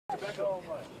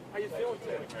How you feeling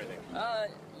today?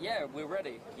 Yeah, we're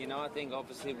ready. You know, I think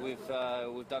obviously we've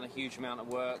done a huge amount of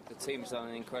work. The team's done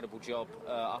an incredible job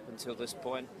up until this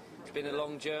point. It's been a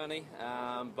long journey,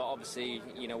 but obviously,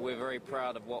 you know, we're very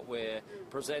proud of what we're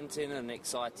presenting and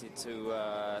excited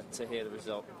to hear the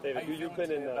result. David, you've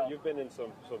been in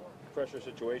some pressure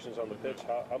situations on the pitch.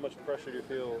 How much pressure do you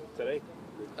feel today?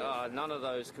 None of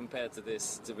those compared to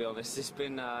this, to be honest. It's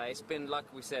been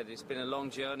like we said, it's been a long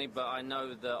journey, but I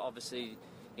know that obviously,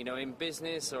 you know, in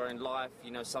business or in life, you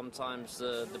know, sometimes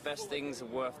the best things are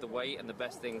worth the wait, and the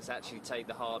best things actually take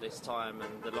the hardest time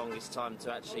and the longest time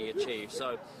to actually achieve.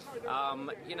 So,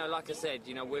 you know, like I said,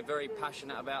 you know, we're very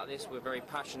passionate about this. We're very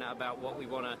passionate about what we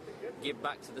want to give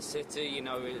back to the city, you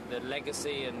know, the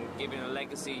legacy, and giving a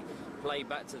legacy play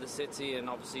back to the city, and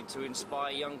obviously to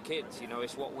inspire young kids. You know,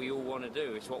 it's what we all want to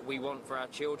do. It's what we want for our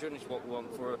children. It's what we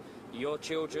want for your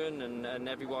children and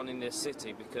everyone in this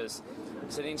city, because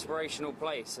it's an inspirational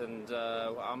place, and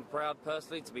I'm proud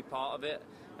personally to be part of it,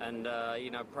 and you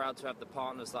know, proud to have the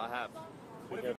partners that I have.